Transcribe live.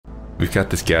We've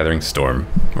got this gathering storm.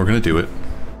 We're gonna do it.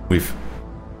 We've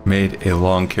made a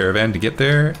long caravan to get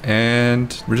there,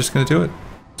 and we're just gonna do it.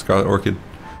 Scarlet Orchid.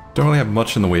 Don't really have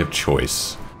much in the way of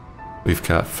choice. We've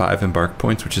got 5 embark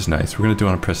points, which is nice. We're gonna do it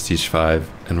on a Prestige 5,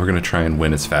 and we're gonna try and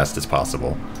win as fast as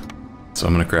possible. So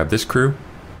I'm gonna grab this crew,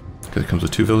 because it comes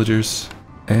with 2 villagers,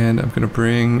 and I'm gonna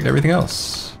bring everything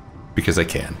else, because I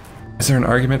can. Is there an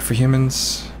argument for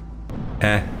humans?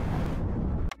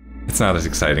 It's not as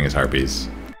exciting as harpies.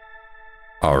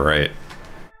 Alright.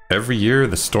 Every year,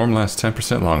 the storm lasts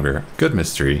 10% longer. Good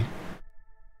mystery.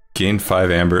 Gain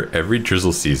 5 amber every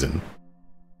drizzle season.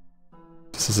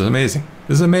 This is amazing.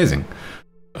 This is amazing.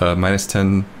 Minus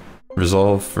 10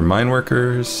 resolve for mine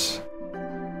workers.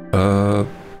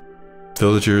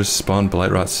 Villagers spawn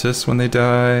Blightrot cysts when they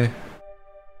die.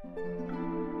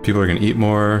 People are gonna eat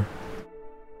more.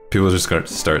 People are just gonna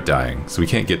start dying, so we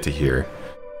can't get to here.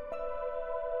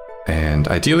 And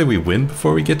ideally we win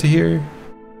before we get to here.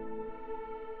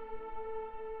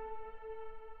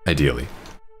 Ideally.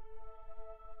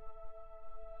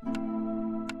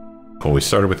 Cool, we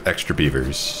started with extra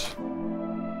beavers.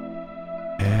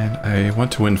 And I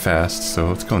want to win fast, so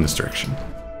let's go in this direction.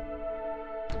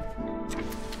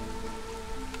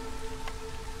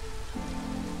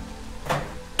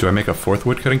 Do I make a 4th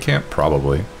woodcutting camp?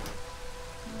 Probably.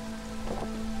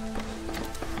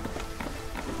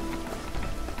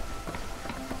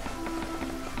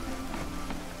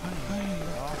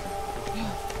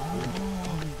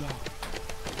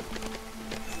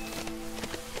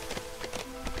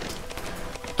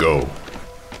 Go.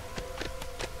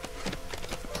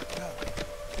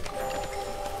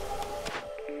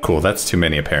 Cool, that's too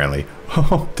many apparently.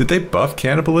 Oh, did they buff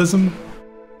cannibalism?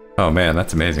 Oh man,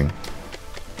 that's amazing.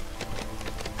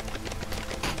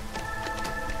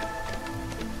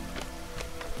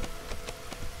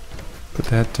 Put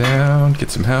that down, get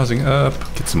some housing up,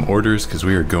 get some orders because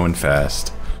we are going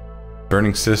fast.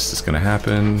 Burning cyst is gonna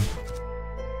happen.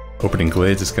 Opening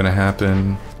glades is gonna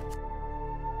happen.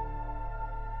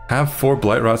 Have 4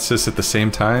 Blightrot cysts at the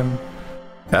same time?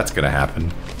 That's gonna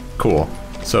happen. Cool.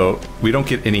 So we don't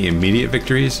get any immediate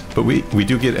victories, but we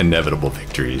do get inevitable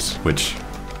victories, which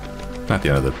not the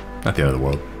end of the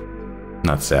world.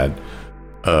 Not sad.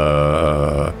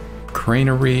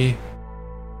 Granary.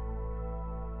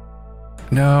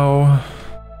 No.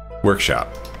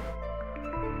 Workshop.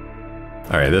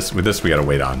 All right, with this we gotta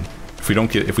wait on. If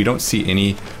we don't see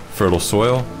any fertile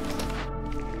soil,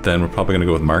 then we're probably gonna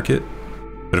go with market.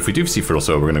 But if we do see fertile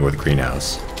soil, we're gonna go with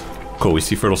greenhouse. Cool, we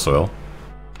see fertile soil.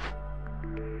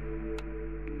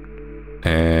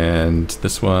 And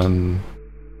this one,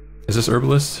 is this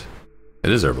herbalist?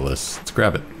 It is herbalist. Let's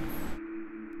grab it.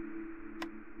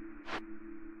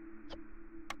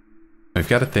 We've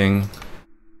got a thing.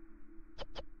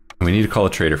 And we need to call a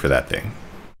trader for that thing.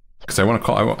 Because I want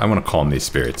to calm these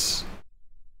spirits.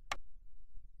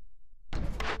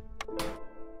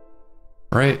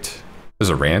 Right. There's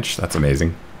a ranch. That's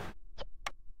amazing.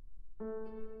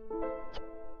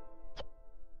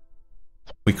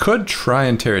 We could try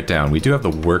and tear it down. We do have the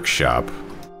workshop.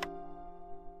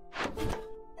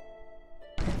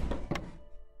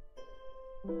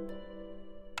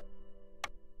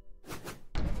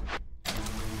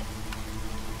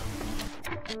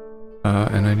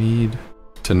 And I need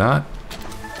to not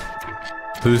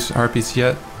lose harpies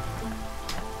yet.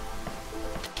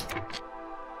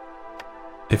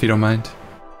 If you don't mind.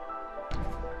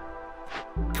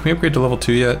 Can we upgrade to level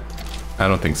 2 yet? I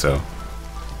don't think so.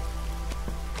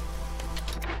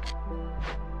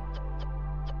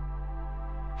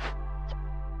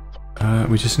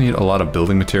 We just need a lot of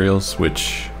building materials,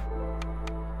 which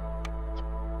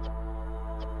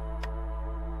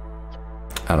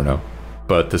I don't know.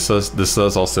 But this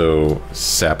does also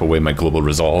sap away my global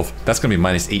resolve. That's gonna be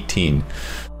minus 18,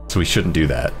 so we shouldn't do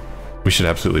that. We should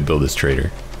absolutely build this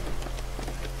trader.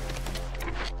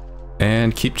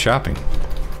 And keep chopping.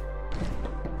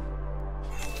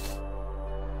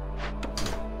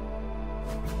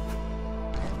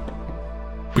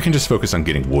 We can just focus on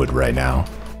getting wood right now.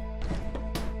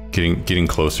 Getting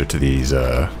closer to these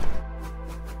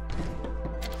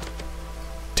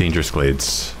dangerous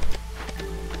glades.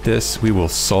 This we will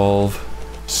solve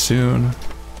soon.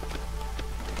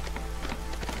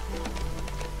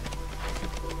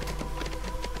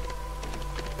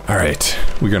 All right,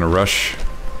 we're gonna rush.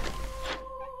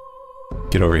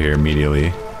 Get over here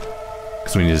immediately,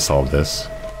 because we need to solve this.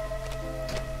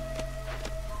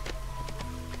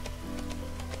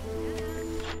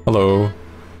 Hello.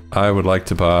 I would like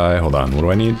to buy, hold on, what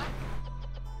do I need?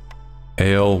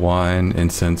 Ale, wine,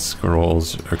 incense,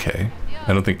 scrolls, okay.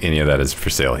 I don't think any of that is for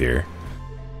sale here.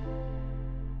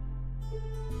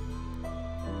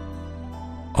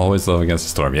 Always low against the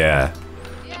storm. Yeah.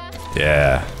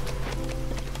 Yeah.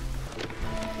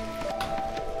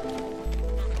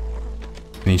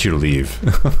 I need you to leave.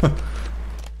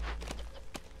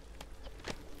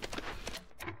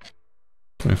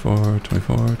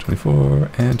 $24,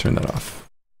 and turn that off.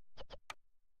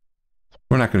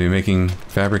 We're not going to be making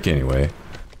fabric anyway.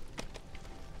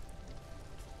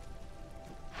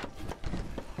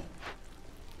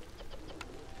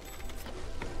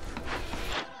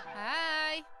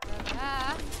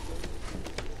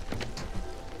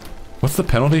 What's the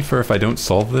penalty for if I don't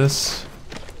solve this?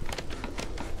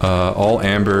 All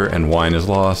amber and wine is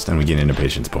lost, and we gain an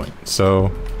impatience point.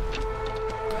 So...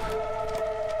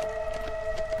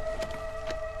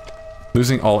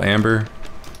 losing all amber...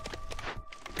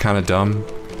 kinda dumb.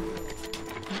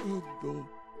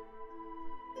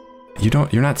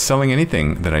 You're not selling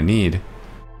anything that I need.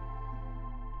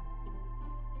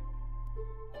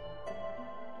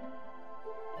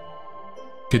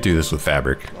 Could do this with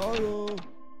fabric.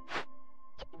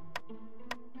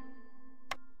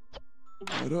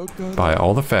 Buy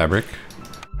all the fabric.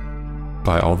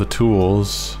 Buy all the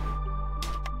tools.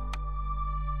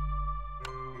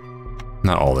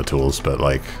 Not all the tools, but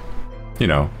like, you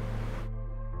know.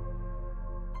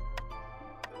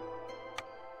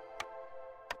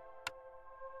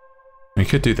 We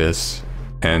could do this,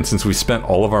 and since we spent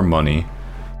all of our money,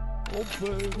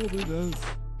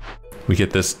 we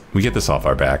get this off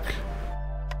our back.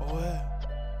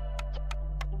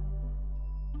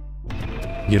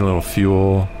 Get a little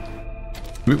fuel.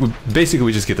 Basically,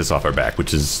 we just get this off our back,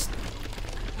 which is...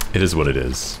 it is what it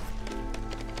is.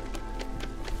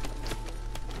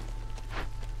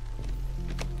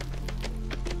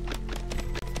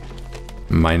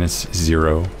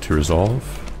 -0 to resolve.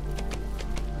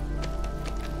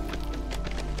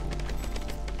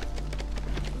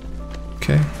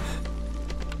 Okay.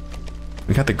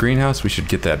 We got the greenhouse. We should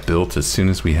get that built as soon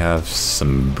as we have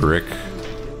some brick.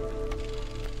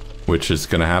 Which is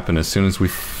gonna happen as soon as we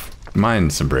mine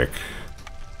some brick.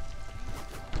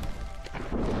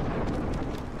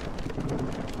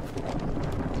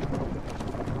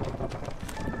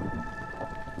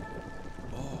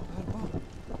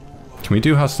 Can we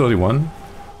do hostility 1?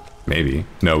 Maybe.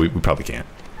 No, we probably can't.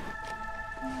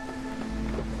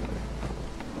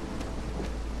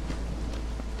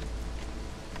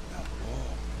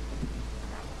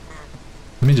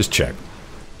 Let me just check.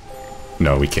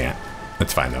 No, we can't.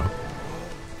 That's fine though.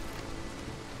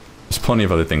 There's plenty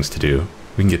of other things to do.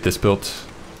 We can get this built.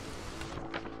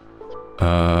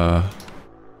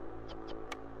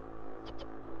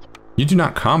 You do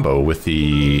not combo with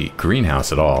the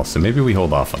greenhouse at all, so maybe we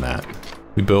hold off on that.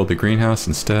 We build the greenhouse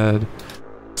instead.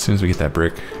 As soon as we get that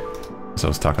brick, as I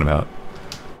was talking about.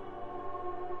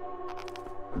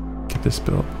 Get this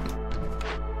built.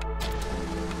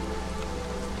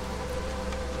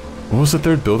 What was the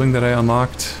third building that I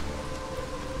unlocked?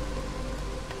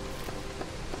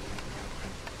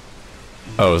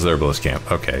 Oh, it was the herbalist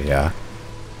camp. Okay, yeah.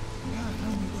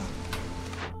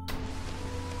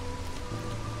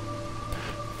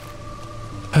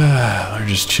 We're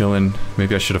just chilling.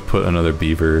 Maybe I should have put another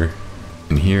beaver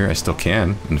in here. I still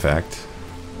can, in fact.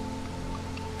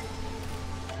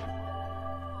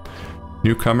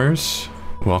 Newcomers,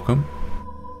 welcome.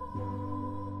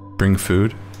 Bring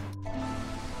food.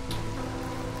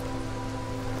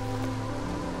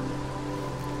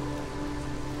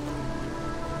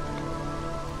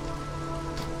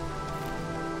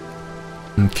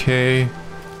 Okay.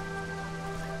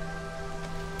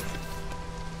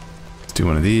 Let's do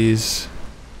one of these.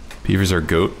 Beavers are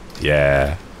goat.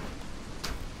 Yeah.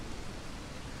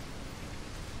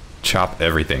 Chop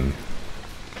everything.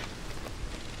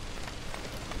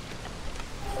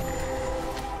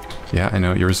 Yeah, I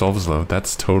know, your resolve is low.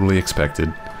 That's totally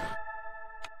expected.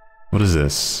 What is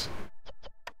this?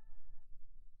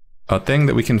 A thing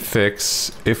that we can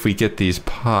fix if we get these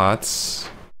pots.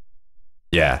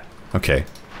 Yeah, okay.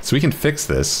 So we can fix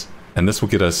this, and this will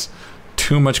get us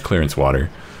too much clearance water.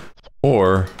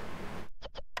 Or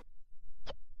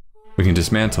we can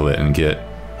dismantle it and get...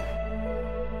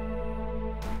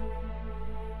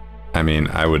 I mean,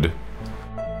 I would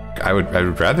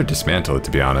rather dismantle it,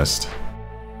 to be honest.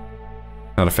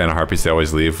 Not a fan of harpies, they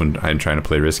always leave when I'm trying to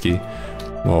play risky.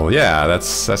 Well, yeah,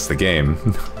 that's the game.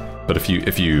 But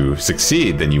if you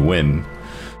succeed, then you win.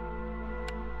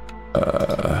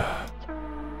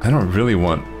 I don't really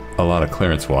want a lot of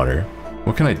clearance water.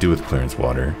 What can I do with clearance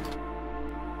water?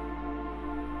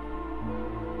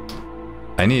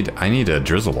 I need a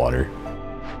drizzle water.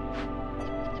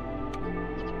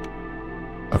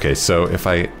 Okay, so if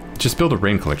I just build a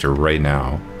rain collector right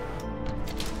now.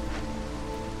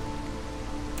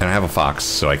 And I have a fox,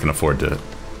 so I can afford to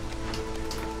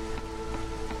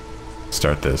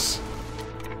start this.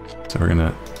 So we're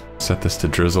gonna set this to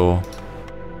drizzle.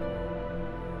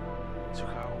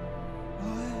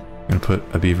 I'm gonna put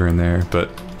a beaver in there, but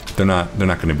they're not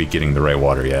gonna be getting the right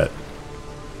water yet.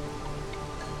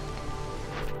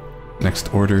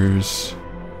 Next orders.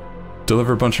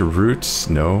 Deliver a bunch of roots?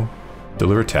 No.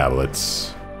 Deliver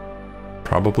tablets.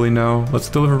 Probably no. Let's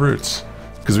deliver roots.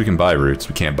 Because we can buy roots,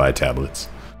 we can't buy tablets.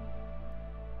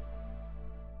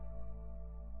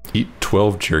 Eat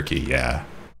 12 jerky, yeah.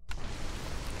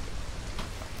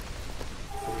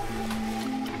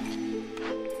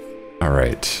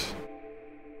 Alright.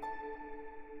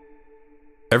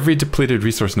 Every depleted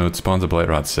resource node spawns a blight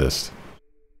rot cyst.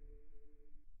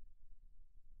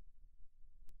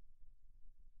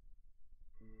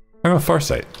 I'm a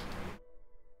Farsight.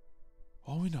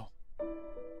 Oh, we know.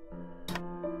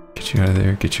 Get you out of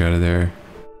there, get you out of there.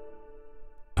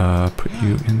 Put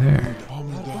you in there.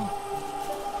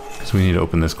 So we need to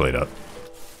open this glade up.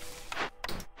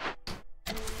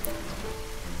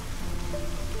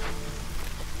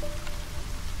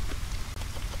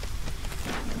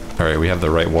 Alright, we have the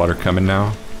right water coming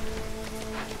now.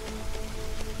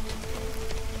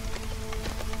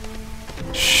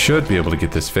 Should be able to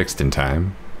get this fixed in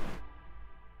time.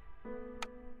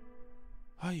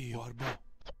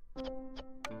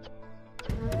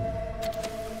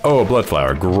 Oh, a blood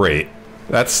flower, great.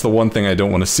 That's the one thing I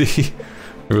don't want to see.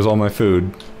 It was all my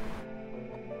food.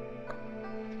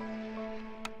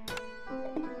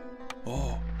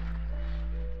 Oh.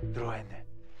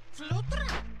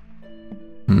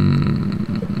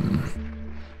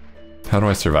 How do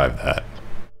I survive that?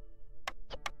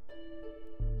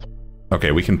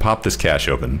 Okay, we can pop this cache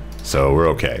open, so we're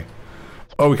okay.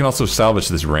 Oh, we can also salvage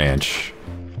this ranch.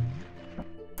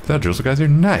 Is that a drizzle geyser?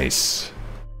 Nice.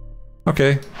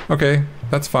 Okay, okay,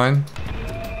 that's fine.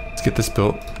 Let's get this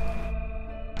built.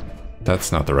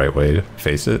 That's not the right way to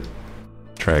face it.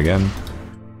 Try again.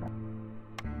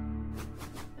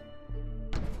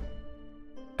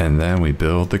 And then we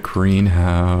build the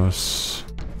greenhouse.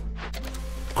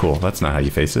 Cool, that's not how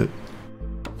you face it.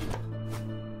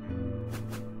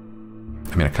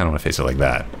 I mean, I kind of want to face it like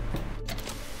that.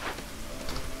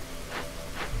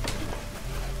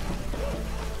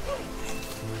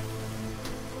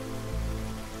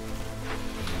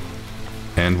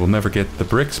 And we'll never get the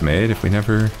bricks made if we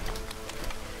never...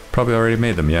 Probably already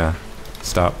made them, yeah.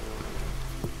 Stop.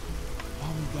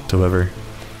 Deliver.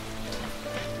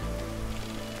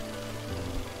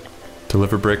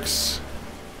 Deliver bricks.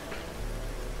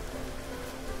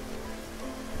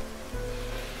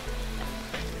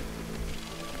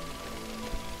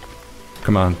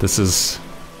 Come on, this is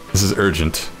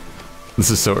urgent. This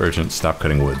is so urgent. Stop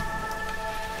cutting wood.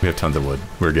 We have tons of wood.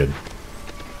 We're good.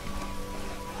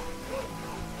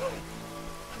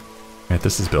 Alright,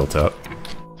 this is built up.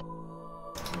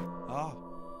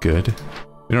 Good.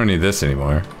 We don't need this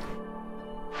anymore.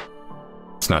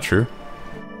 It's not true.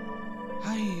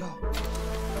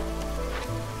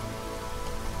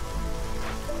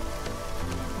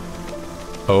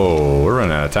 Oh, we're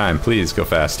running out of time. Please go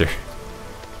faster.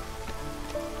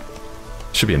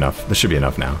 Should be enough. This should be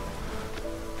enough now.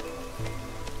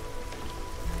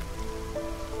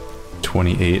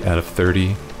 28 out of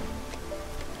 30.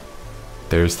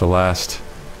 There's the last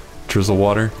drizzle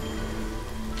water.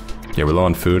 Yeah, we're low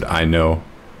on food. I know.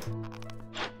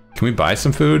 Can we buy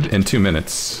some food? In 2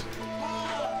 minutes.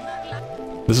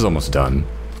 This is almost done.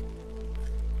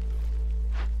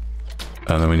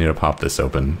 And then we need to pop this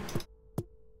open.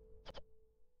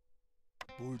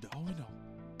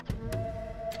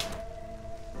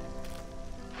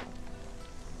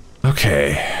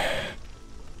 Okay.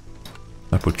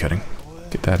 Up wood cutting.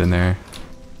 Get that in there.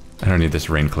 I don't need this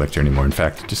rain collector anymore. In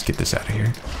fact, just get this out of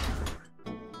here.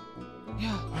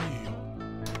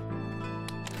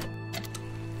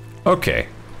 Okay.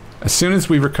 As soon as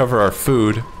we recover our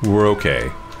food, we're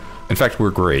okay. In fact, we're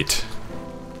great.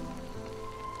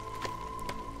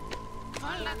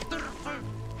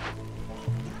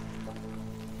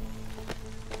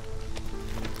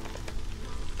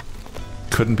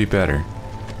 Couldn't be better.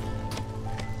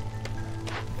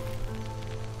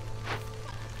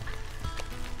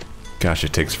 Gosh,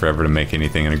 it takes forever to make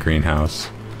anything in a greenhouse.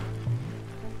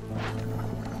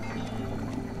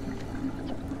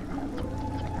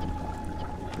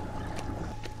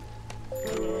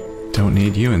 Don't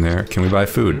need you in there. Can we buy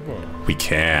food? We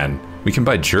can. We can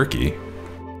buy jerky.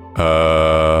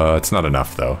 It's not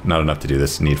enough though. Not enough to do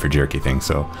this need for jerky thing,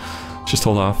 so just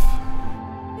hold off.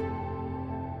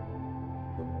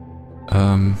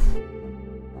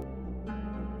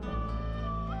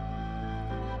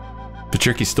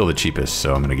 jerky's still the cheapest,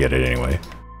 so I'm gonna get it anyway.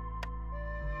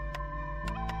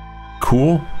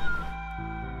 Cool.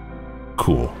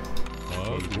 Cool.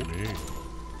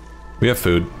 We have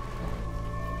food.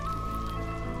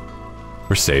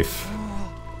 We're safe.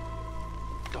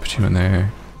 Put you in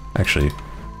there. Actually,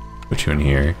 put you in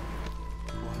here.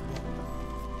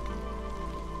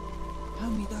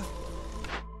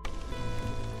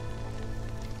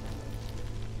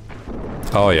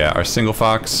 Oh yeah, our single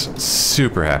fox,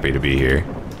 super happy to be here.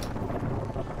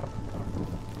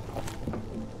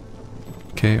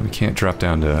 Okay, we can't drop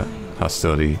down to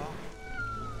hostility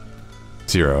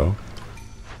 0.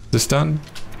 Is this done?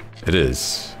 It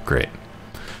is. Great.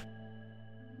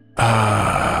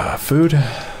 Food.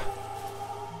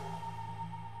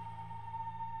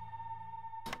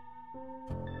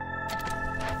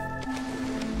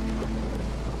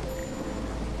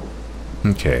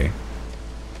 Okay.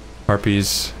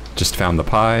 Harpies just found the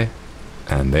pie,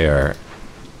 and they're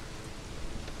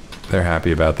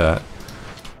happy about that.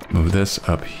 Move this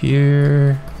up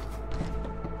here.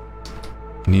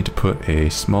 Need to put a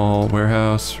small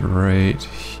warehouse right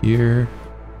here.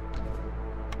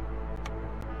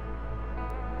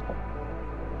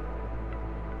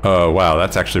 Oh wow,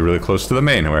 that's actually really close to the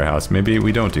main warehouse. Maybe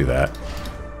we don't do that.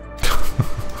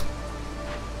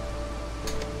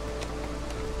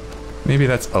 Maybe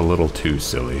that's a little too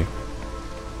silly.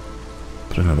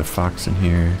 Put another fox in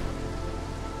here.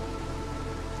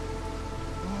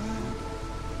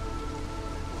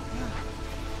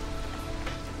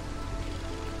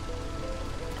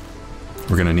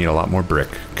 We're gonna need a lot more brick,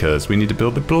 because we need to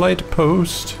build the blight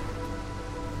post.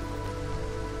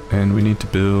 And we need to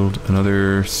build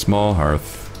another small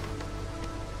hearth.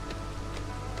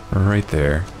 Right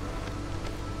there.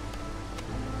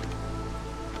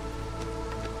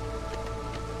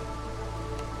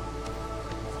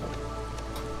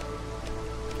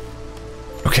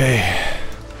 Okay.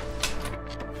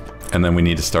 And then we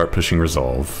need to start pushing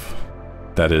resolve.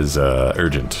 That is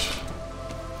urgent.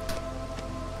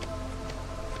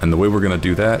 And the way we're gonna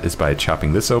do that is by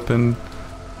chopping this open.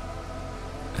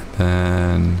 And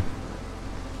then...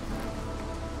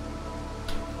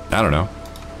 I don't know.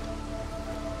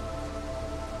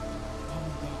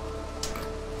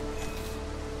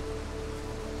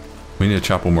 We need to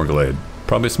chop one more glade.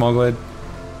 Probably a small glade.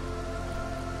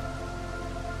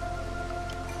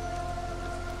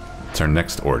 It's our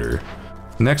next order.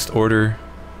 Next order,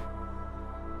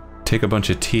 take a bunch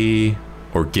of tea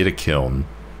or get a kiln.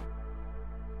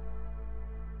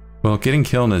 Well, getting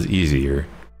kiln is easier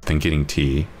than getting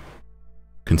tea,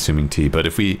 consuming tea. But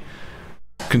if we,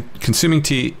 consuming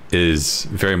tea is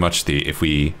very much the, if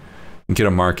we get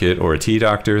a market or a tea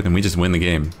doctor, then we just win the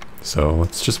game. So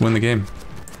let's just win the game.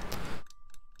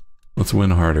 Let's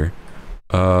win harder.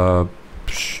 Wait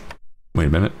a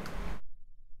minute.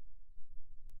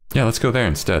 Yeah, let's go there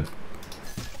instead.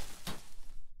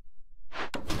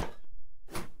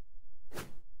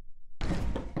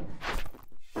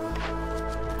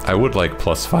 I would like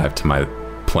 +5 to my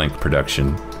plank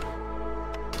production.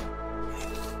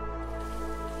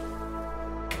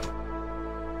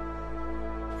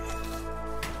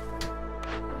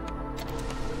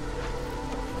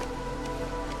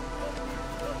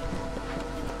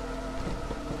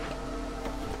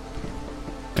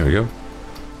 There we go.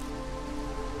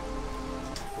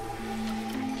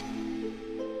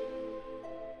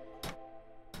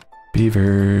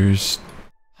 Beavers,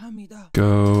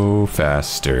 go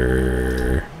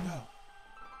faster.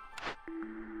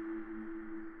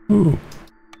 Ooh.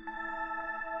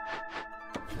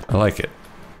 I like it.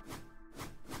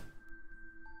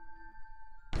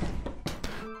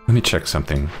 Let me check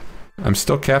something. I'm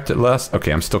still capped at less?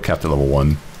 Okay, I'm still capped at level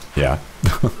 1. Yeah.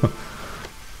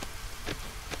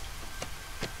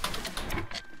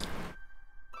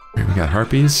 Here we got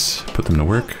harpies. Put them to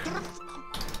work.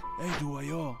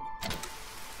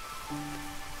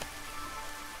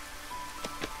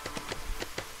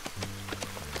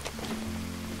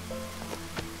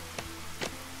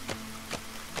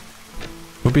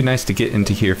 It would be nice to get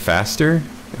into here faster.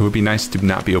 It would be nice to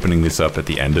not be opening this up at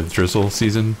the end of drizzle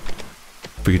season.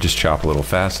 If we could just chop a little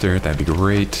faster, that'd be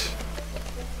great.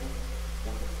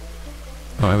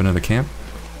 Oh, I have another camp.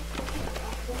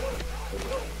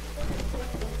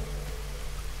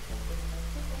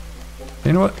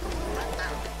 You know what?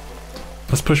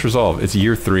 Let's push resolve. It's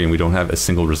year 3 and we don't have a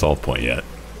single resolve point yet.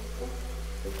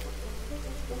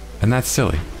 And that's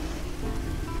silly.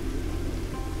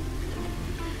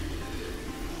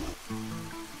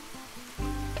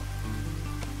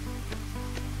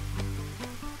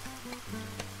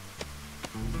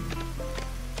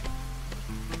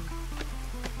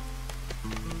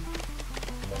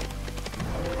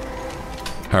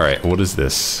 Alright, what is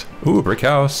this? Ooh, brick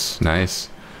house. Nice.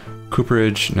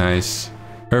 Cooperage. Nice.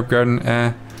 Herb garden.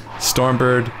 Eh.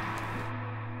 Stormbird.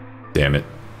 Damn it.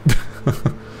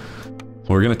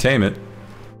 We're gonna tame it.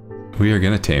 We are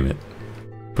gonna tame it.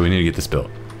 But we need to get this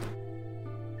built.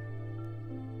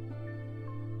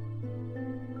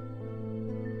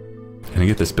 And to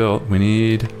get this built, we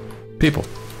need people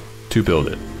to build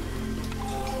it.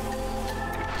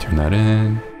 Turn that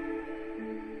in.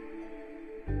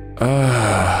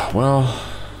 Well,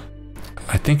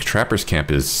 I think Trapper's Camp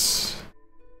is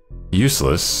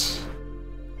useless.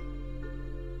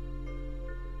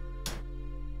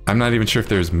 I'm not even sure if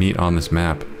there's meat on this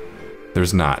map.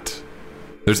 There's not.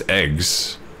 There's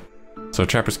eggs. So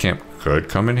Trapper's Camp could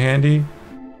come in handy.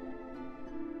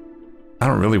 I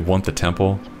don't really want the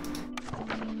temple.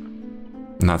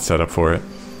 I'm not set up for it.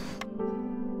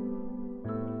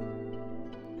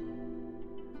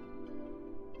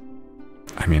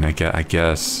 I mean, I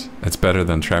guess it's better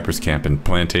than Trapper's Camp, and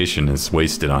Plantation is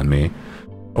wasted on me.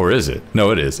 Or is it?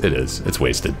 No, it is. It is. It's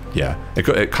wasted. Yeah. It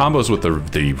combos with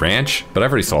the ranch, but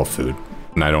I've already solved food,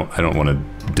 and I don't want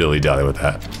to dilly-dally with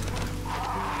that.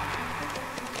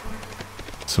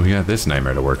 So we got this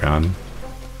nightmare to work on.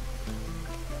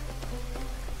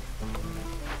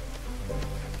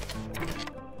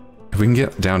 If we can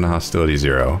get down to hostility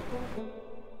 0,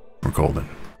 we're golden.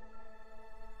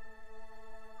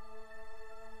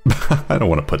 I don't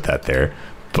want to put that there,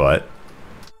 but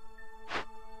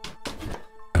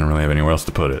I don't really have anywhere else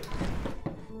to put it.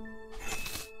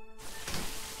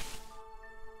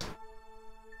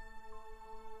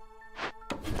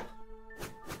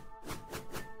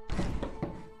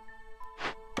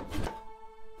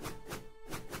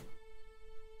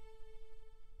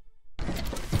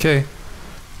 Okay.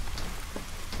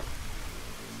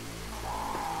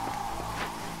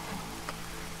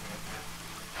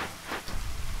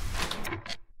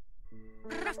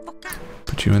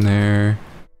 Put you in there.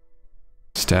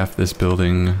 Staff this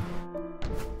building.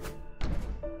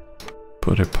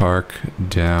 Put a park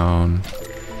down.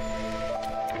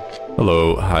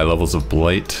 Hello, high levels of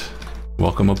blight.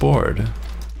 Welcome aboard.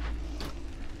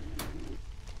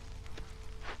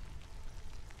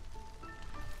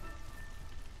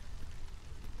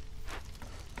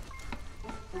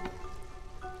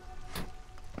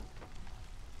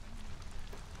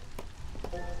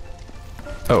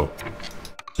 Oh.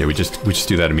 Yeah, we just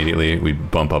do that immediately. We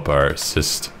bump up our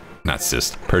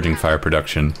purging fire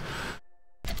production.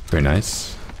 Very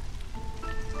nice.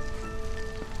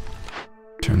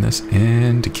 Turn this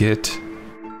in to get...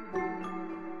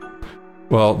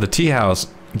 Well, the tea house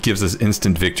gives us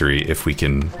instant victory if we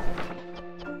can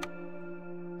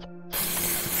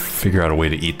figure out a way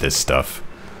to eat this stuff.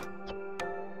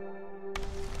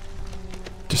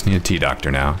 Just need a tea doctor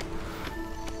now.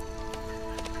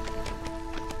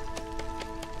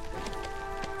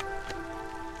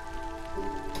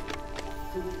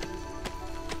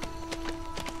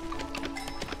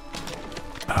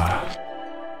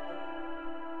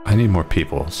 I need more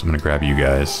people, so I'm gonna grab you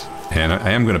guys. And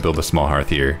I am gonna build a small hearth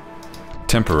here.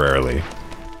 Temporarily.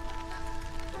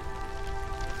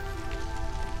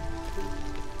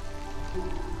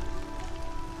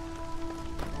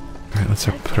 Alright, let's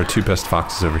put our 2 best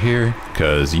foxes over here,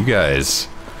 because you guys,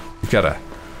 you've got a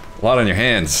lot on your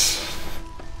hands.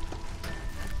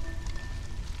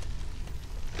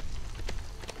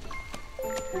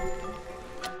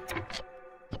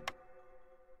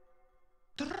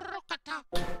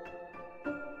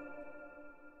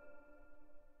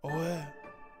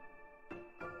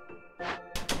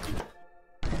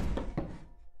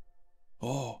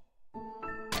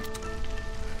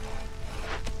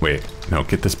 Wait, no,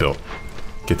 get this built.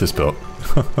 Get this built.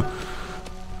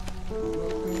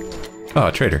 Ah,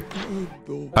 trader.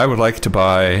 I would like to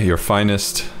buy your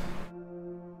finest...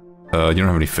 you don't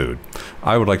have any food.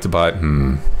 I would like to buy...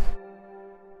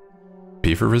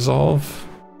 Beaver Resolve?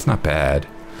 It's not bad.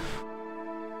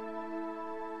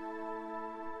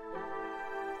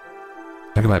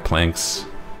 I can buy planks.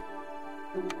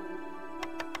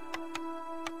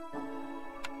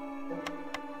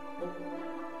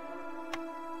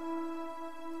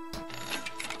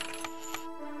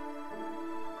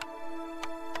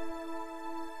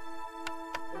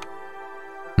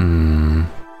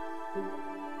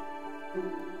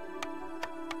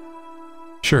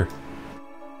 Sure.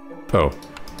 Oh.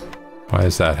 Why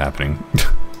is that happening?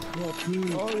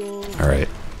 Alright.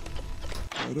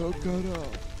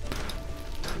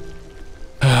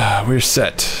 We're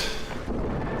set.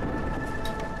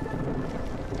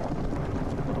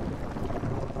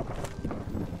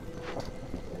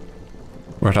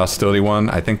 We're at hostility 1.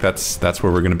 I think that's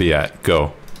where we're gonna be at.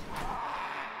 Go.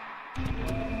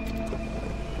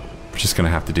 just gonna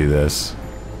have to do this.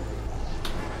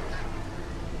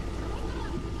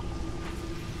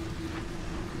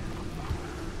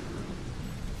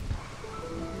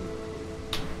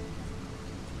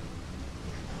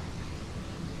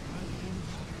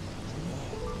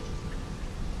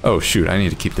 Oh shoot, I need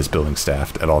to keep this building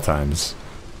staffed at all times.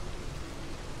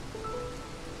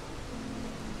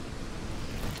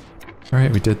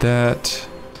 Alright, we did that.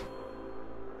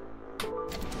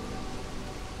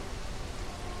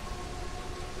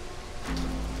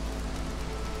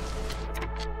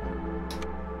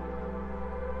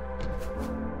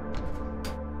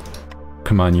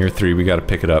 Come on, year 3, we gotta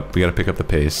pick it up. We gotta pick up the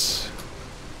pace.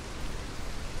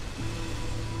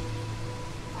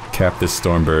 Cap this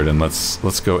Stormbird and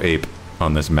let's go ape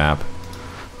on this map.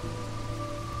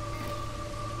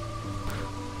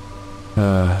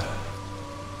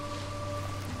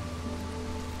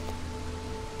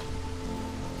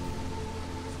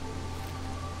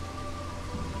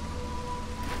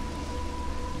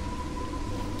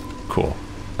 Cool.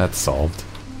 That's solved.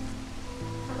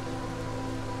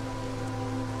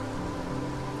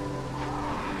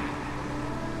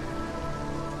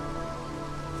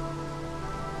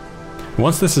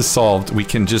 Once this is solved, we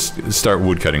can just start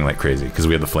woodcutting like crazy, because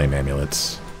we have the flame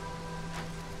amulets.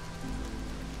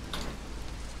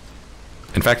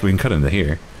 In fact, we can cut into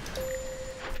here.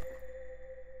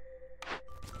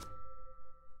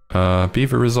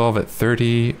 Beaver resolve at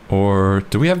 30, or...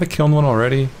 do we have the kiln one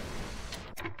already?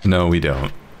 No, we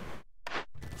don't.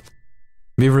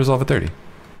 Beaver resolve at 30.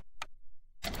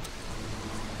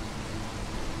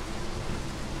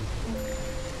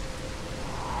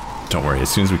 Don't worry, as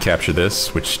soon as we capture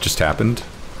this, which just happened...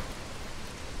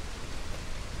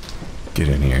 get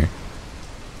in here.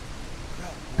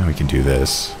 Now we can do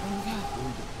this.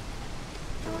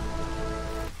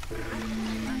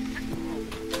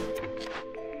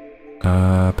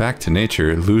 Back to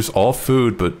nature. Lose all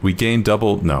food, but we gain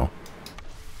double... no.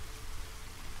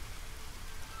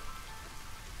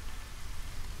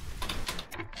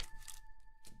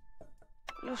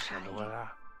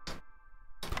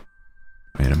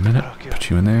 Wait a minute.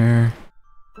 Put you in there.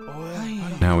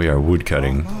 Now we are wood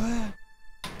cutting.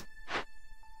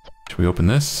 Should we open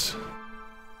this?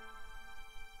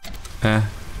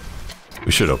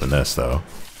 We should open this, though.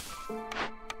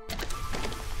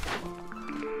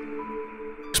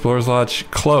 Explorer's Lodge,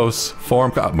 close.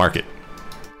 Forum, market.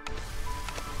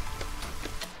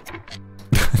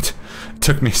 It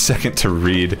took me a second to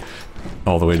read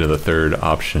all the way to the third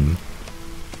option.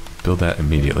 Build that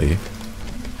immediately.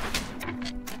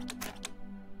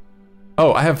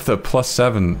 Oh, I have the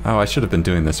 +7. Oh, I should have been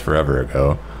doing this forever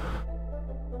ago.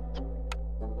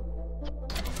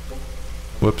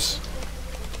 Whoops.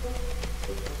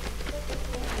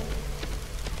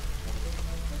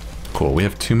 Cool, we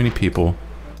have too many people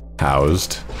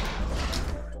housed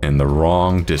in the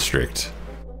wrong district.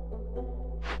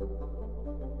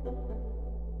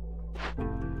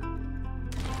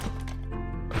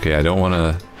 Okay, I don't want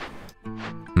to...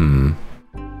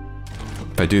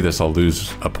 If I do this, I'll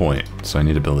lose a point, so I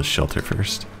need to build a shelter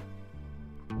first.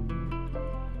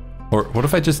 Or what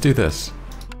if I just do this?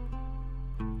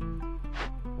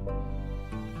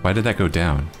 Why did that go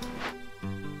down?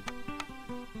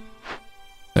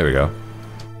 There we go.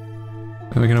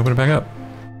 And we can open it back up.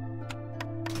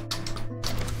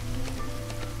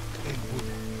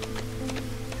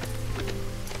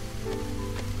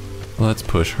 Let's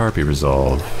push Harpy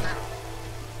Resolve.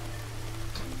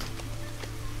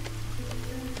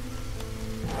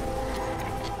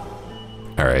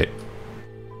 Alright.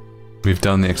 We've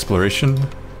done the exploration.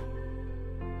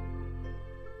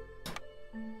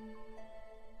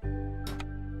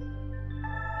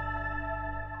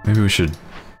 Maybe we should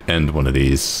end one of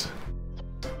these.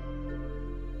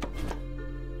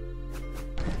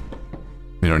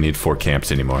 We don't need 4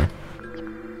 camps anymore.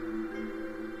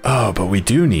 Oh, but we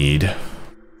do need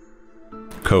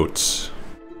coats.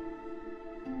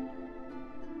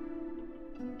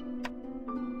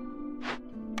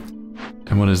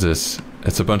 And what is this?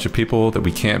 It's a bunch of people that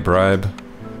we can't bribe,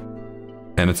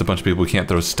 and it's a bunch of people we can't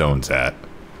throw stones at.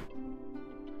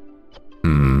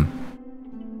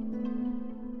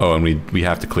 Oh, and we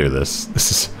have to clear this.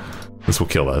 This will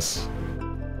kill us.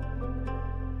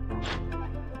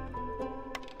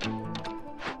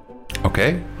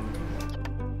 Okay.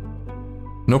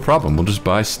 No problem, we'll just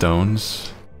buy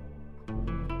stones.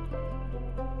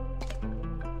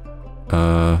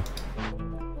 Can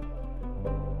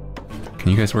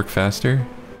you guys work faster?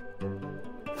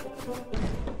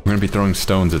 We're gonna be throwing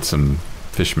stones at some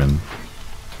fishmen.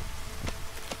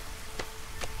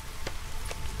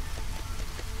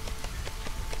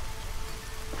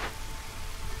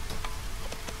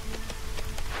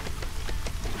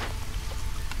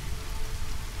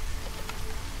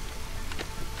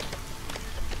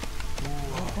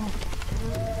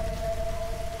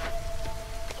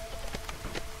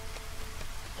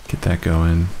 Get that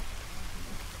going.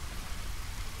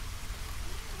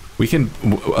 We can,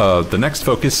 the next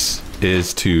focus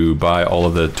is to buy all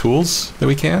of the tools that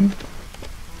we can.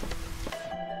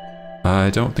 I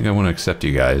don't think I want to accept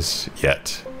you guys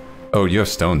yet. Oh, you have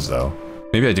stones though.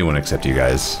 Maybe I do want to accept you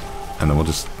guys, and then we'll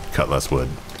just cut less wood.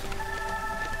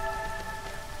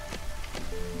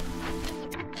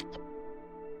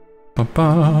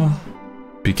 Ba-ba.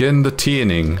 Begin the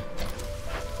teaning.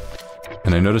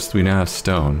 And I noticed we now have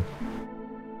stone.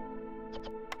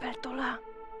 Bertola.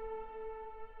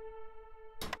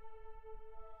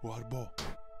 Warbo.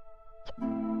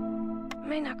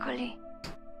 Menacoli.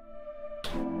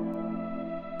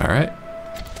 Alright.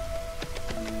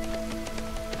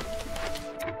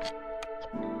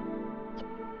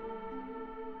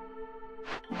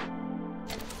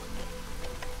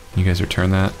 You guys return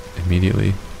that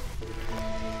immediately.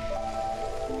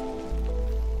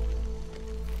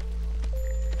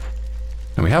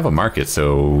 And we have a market,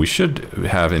 so we should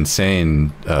have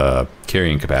insane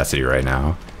carrying capacity right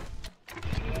now.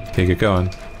 Okay, get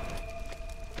going.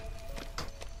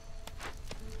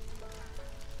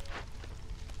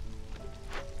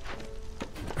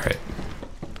 Alright.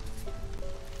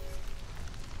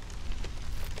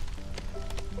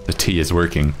 The tea is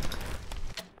working.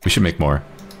 We should make more.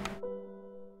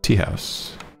 Tea house.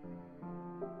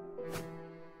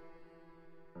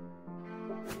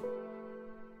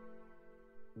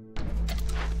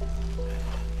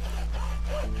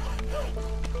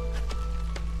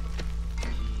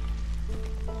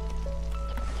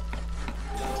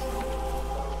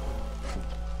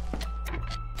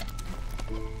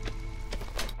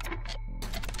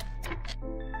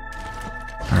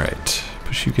 Alright,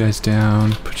 push you guys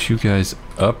down, put you guys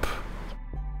up.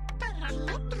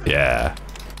 Yeah.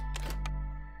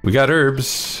 We got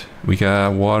herbs, we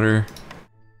got water.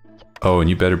 Oh, and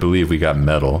you better believe we got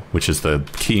metal, which is the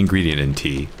key ingredient in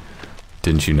tea.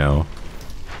 Didn't you know?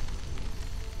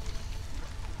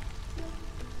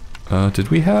 Did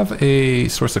we have a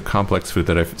source of complex food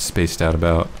that I've spaced out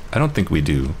about? I don't think we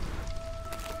do.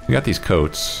 We got these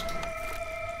coats.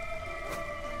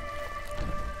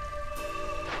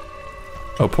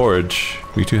 Oh, porridge.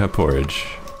 We do have porridge.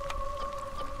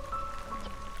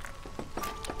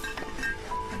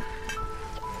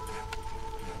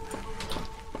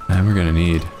 And we're gonna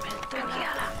need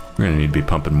to be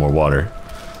pumping more water.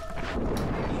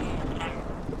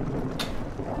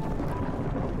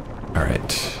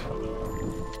 Alright.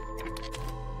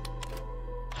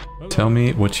 Tell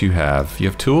me what you have. You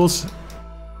have tools?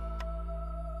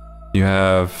 You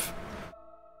have...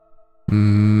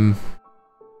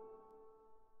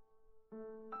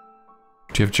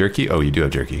 Do you have jerky? Oh, you do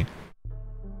have jerky.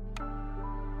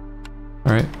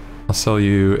 Alright. I'll sell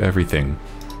you everything.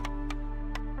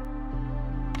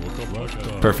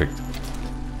 Perfect.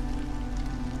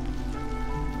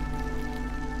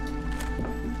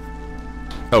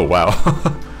 Oh, wow.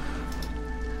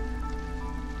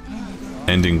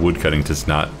 Ending woodcutting does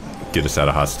not get us out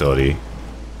of hostility.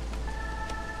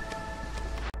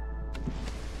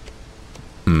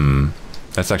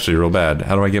 That's actually real bad.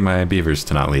 How do I get my beavers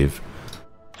to not leave?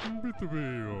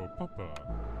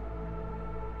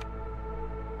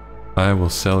 I will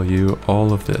sell you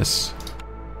all of this.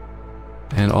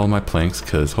 And all my planks,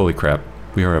 because holy crap,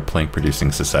 we are a plank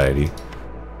producing society.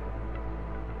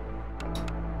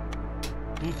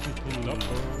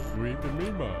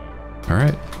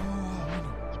 Alright.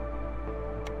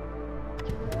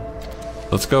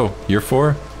 Let's go. Year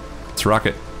 4. Let's rock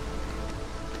it.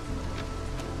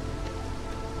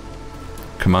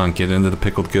 Come on, get into the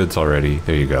pickled goods already.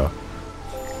 There you go.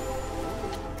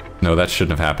 No, that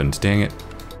shouldn't have happened. Dang it.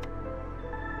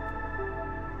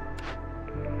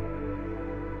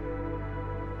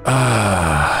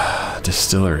 Ah,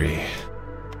 distillery.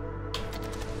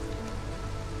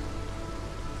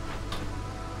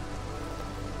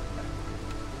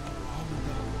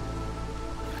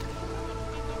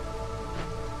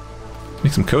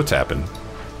 Make some coats happen.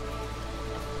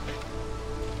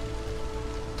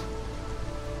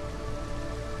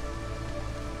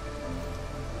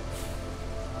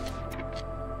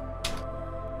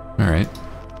 Alright.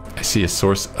 I see a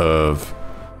source of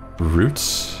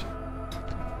roots.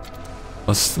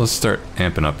 Let's start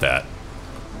amping up that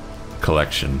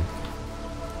collection.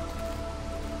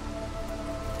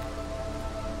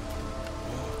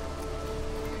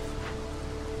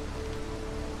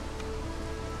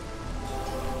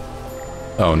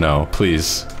 Oh no,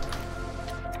 please.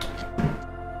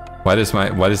 Why does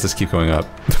this keep going up?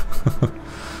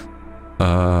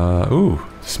 Ooh,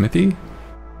 smithy?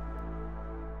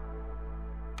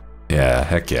 Yeah,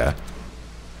 heck yeah.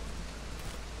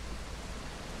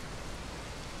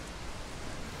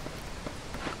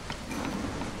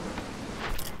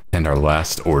 And our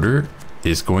last order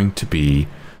is going to be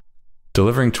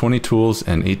delivering 20 tools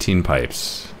and 18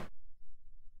 pipes.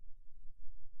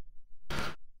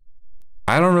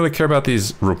 I don't really care about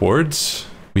these rewards.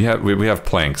 We have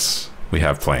planks. We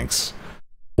have planks.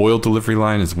 Oil delivery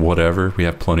line is whatever. We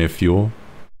have plenty of fuel.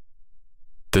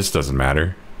 This doesn't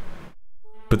matter.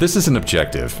 But this is an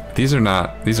objective. These are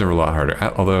a lot harder.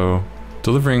 Although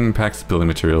delivering packs of building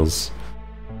materials.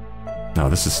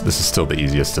 No, this is still the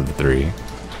easiest of the three.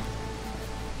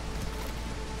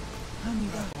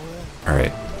 All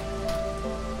right.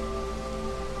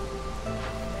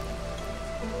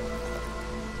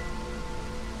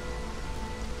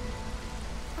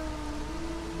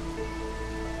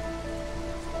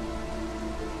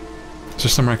 Is there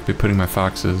somewhere I could be putting my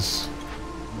foxes?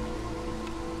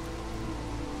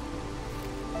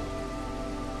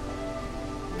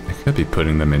 I could be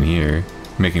putting them in here,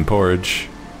 making porridge.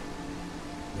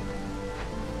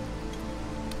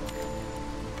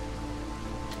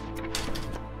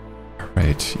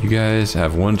 Alright, you guys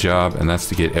have one job, and that's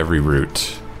to get every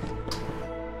route.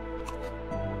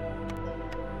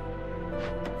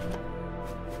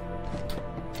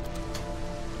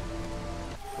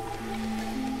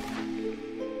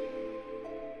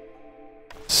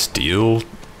 Steel,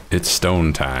 it's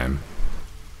stone time.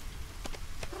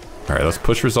 Alright, let's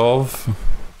push resolve.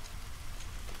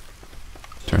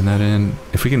 Turn that in.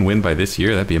 If we can win by this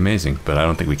year, that'd be amazing, but I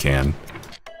don't think we can.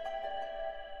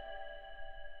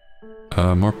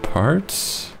 More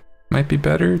parts? Might be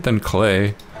better than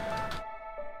clay.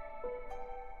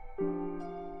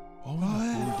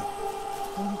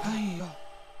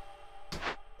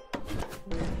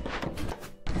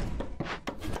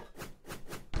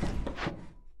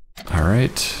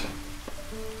 Alright.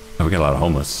 Oh, we got a lot of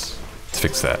homeless. Let's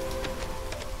fix that.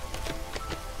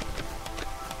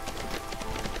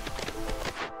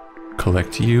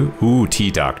 Collect you. Ooh,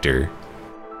 tea doctor.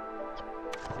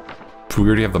 We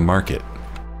already have the market.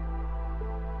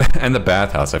 And the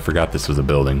bathhouse. I forgot this was a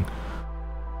building.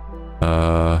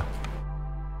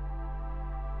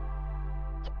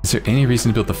 Is there any reason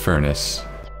to build the furnace?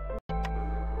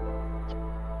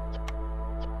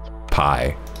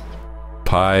 Pie.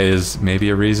 Pie is maybe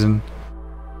a reason.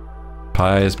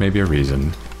 Pie is maybe a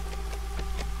reason.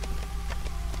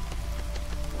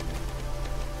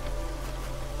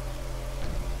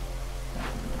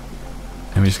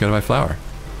 And we just gotta buy flour.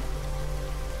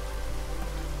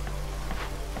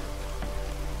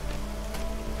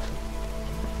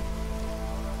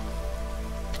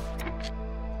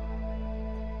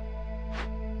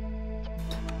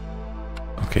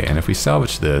 Okay, and if we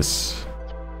salvage this,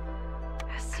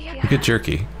 we get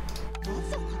jerky.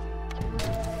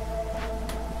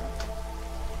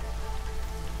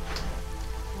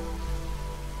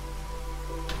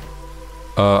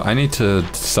 I need to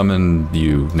summon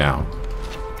you now.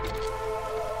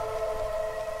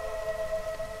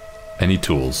 I need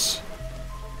tools.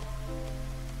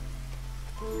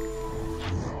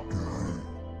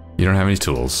 You don't have any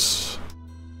tools.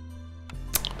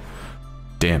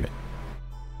 Damn it.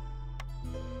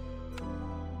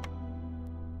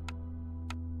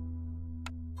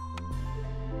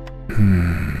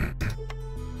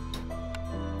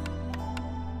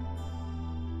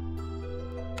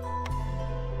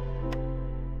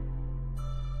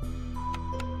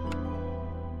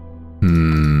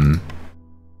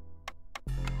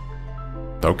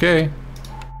 Okay.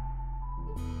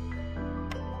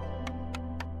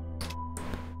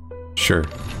 Sure.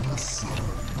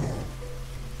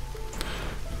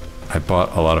 I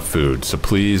bought a lot of food, so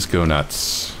please go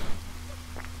nuts.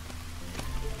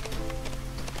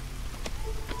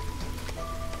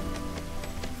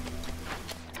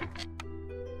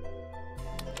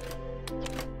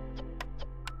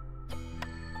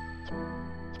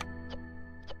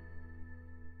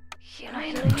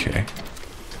 Okay.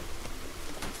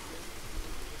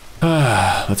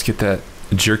 Let's get that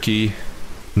jerky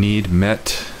need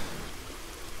met.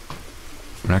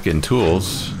 We're not getting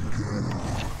tools.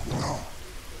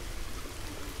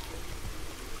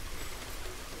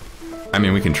 I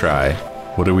mean, we can try.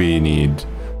 What do we need?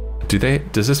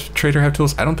 Does this trader have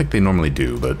tools? I don't think they normally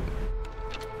do, but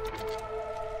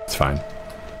it's fine.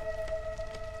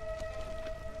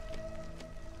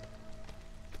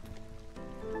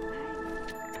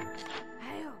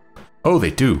 Oh,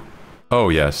 they do. Oh,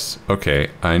 yes. Okay,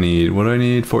 I need... What do I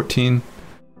need? 14?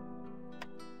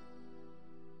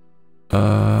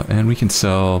 And we can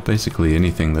sell basically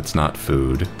anything that's not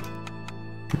food.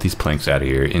 Get these planks out of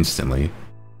here instantly.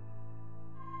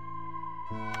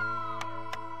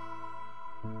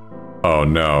 Oh,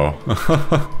 no.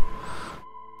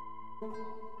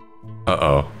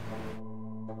 Uh-oh.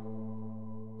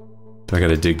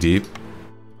 gotta dig deep.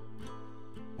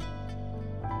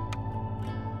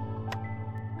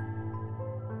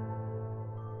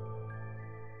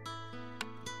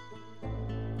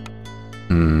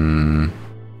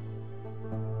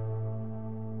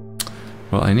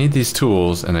 Well, I need these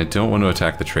tools, and I don't want to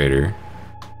attack the trader.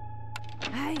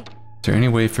 Is there any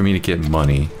way for me to get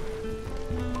money?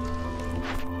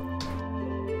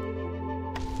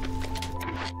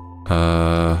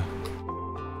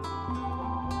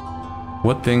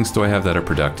 What things do I have that are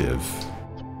productive?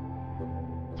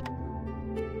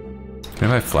 Can I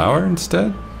buy flour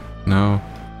instead? No.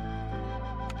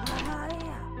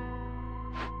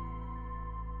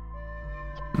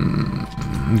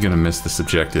 I'm gonna miss this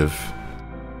objective.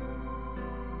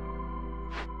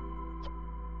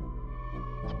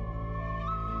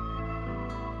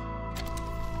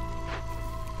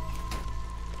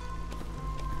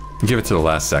 Give it to the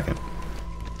last second.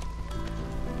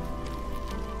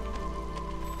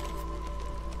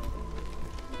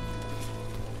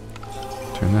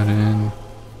 Turn that in.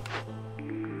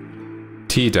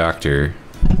 Tea doctor.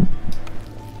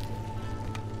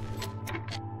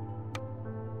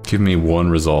 Give me 1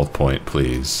 resolve point,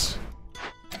 please.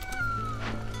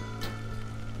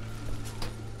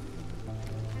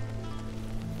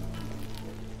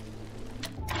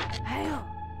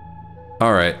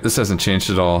 Alright, this hasn't changed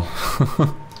at all.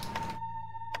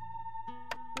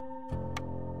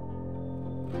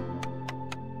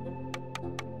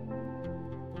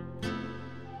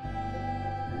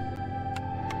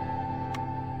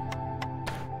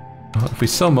 Well, if we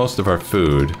sell most of our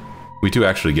food, we do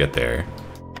actually get there.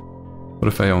 What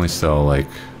if I only sell, like,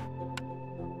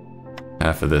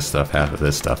 half of this stuff,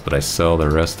 but I sell the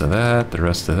rest of that, the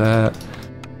rest of that,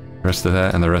 the rest of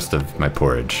that, and the rest of my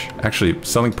porridge. Actually,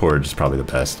 selling porridge is probably the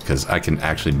best, because I can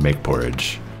actually make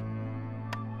porridge.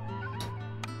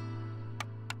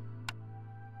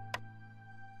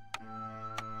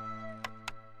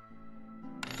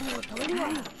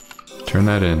 Turn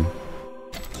that in.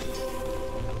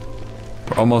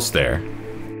 We're almost there.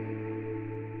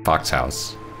 Fox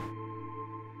house.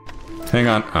 Hang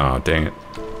on. Oh, dang it.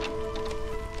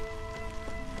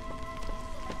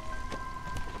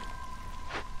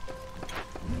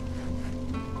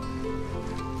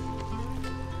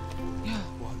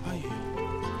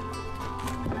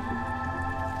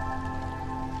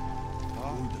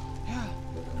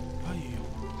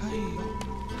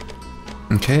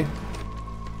 Okay.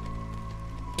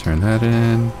 Turn that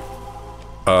in.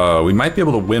 We might be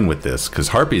able to win with this, because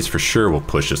harpies for sure will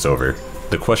push us over.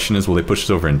 The question is, will they push us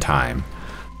over in time?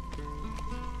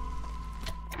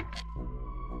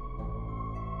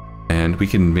 And we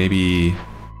can maybe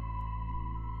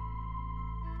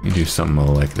do something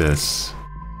like this.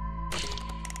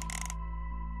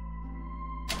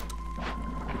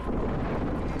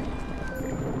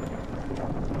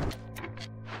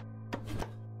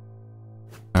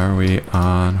 Are we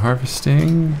on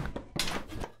harvesting?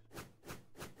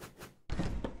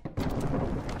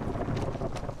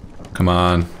 Come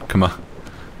on, come on.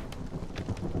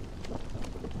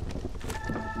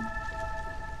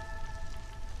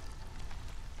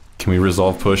 Can we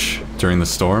resolve push during the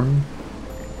storm?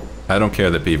 I don't care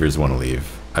that beavers want to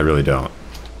leave. I really don't.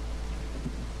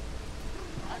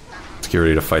 Let's get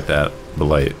ready to fight that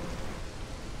blight.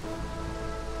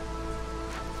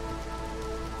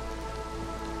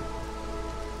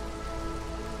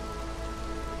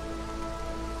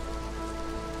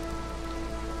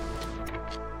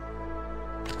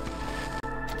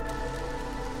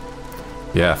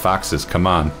 Yeah, foxes, come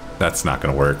on. That's not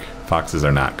gonna work. Foxes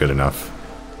are not good enough.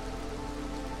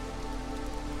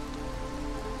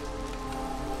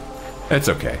 It's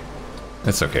okay.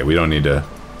 It's okay, we don't need to...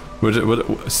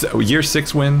 Year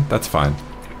 6 win? That's fine.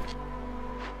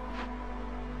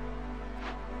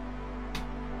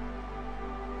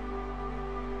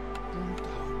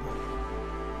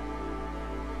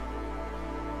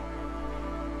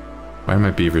 Why are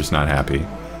my beavers not happy?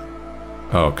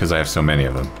 Oh, because I have so many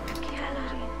of them.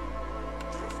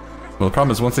 Well, the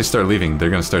problem is once they start leaving, they're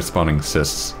going to start spawning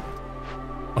cysts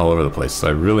all over the place. So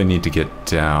I really need to get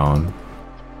down.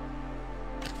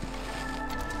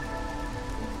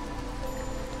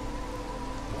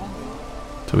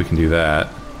 So we can do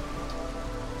that.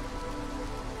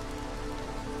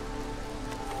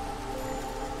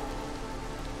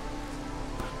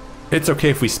 It's okay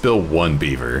if we spill 1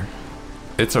 beaver.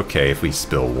 It's okay if we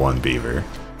spill 1 beaver.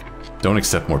 Don't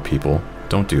accept more people.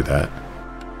 Don't do that.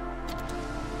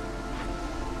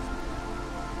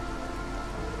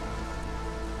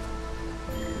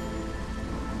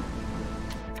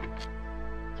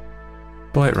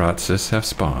 Blight rot cysts have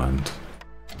spawned.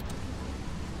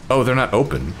 Oh, they're not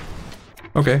open.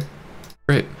 Okay,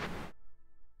 great.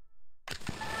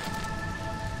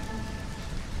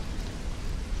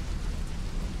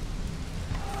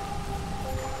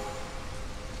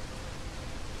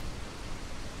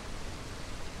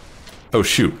 Oh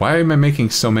shoot, why am I making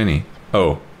so many?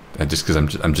 Oh, just because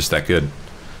I'm just that good.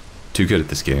 Too good at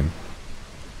this game.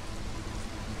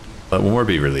 Let one more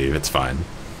beaver leave, it's fine.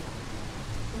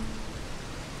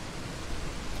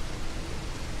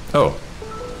 Oh,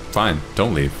 fine,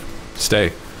 don't leave.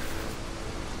 Stay.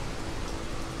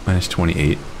 Minus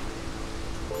 28.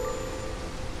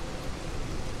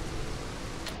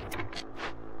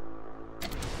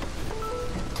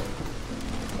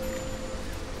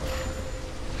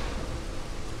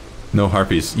 No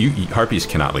harpies. Harpies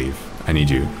cannot leave. I need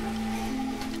you.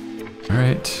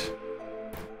 Alright.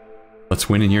 Let's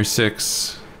win in year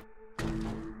 6.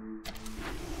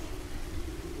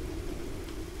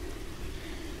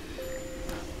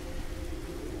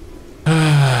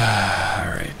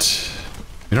 Alright.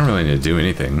 We don't really need to do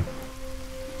anything.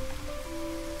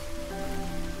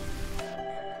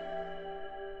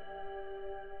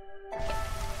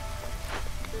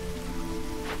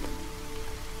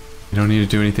 You don't need to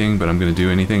do anything, but I'm gonna do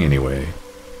anything anyway.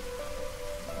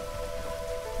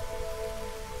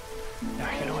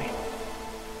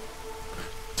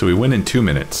 So we win in 2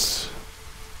 minutes.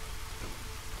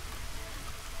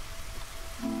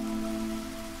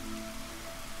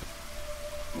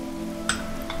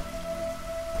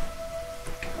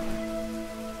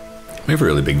 We have a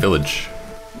really big village.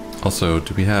 Also,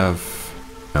 do we have...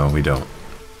 No, we don't.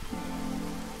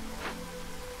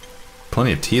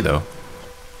 Plenty of tea, though.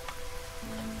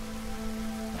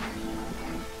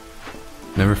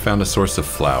 Never found a source of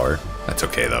flour. That's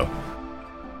okay, though.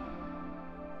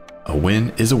 A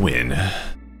win is a win.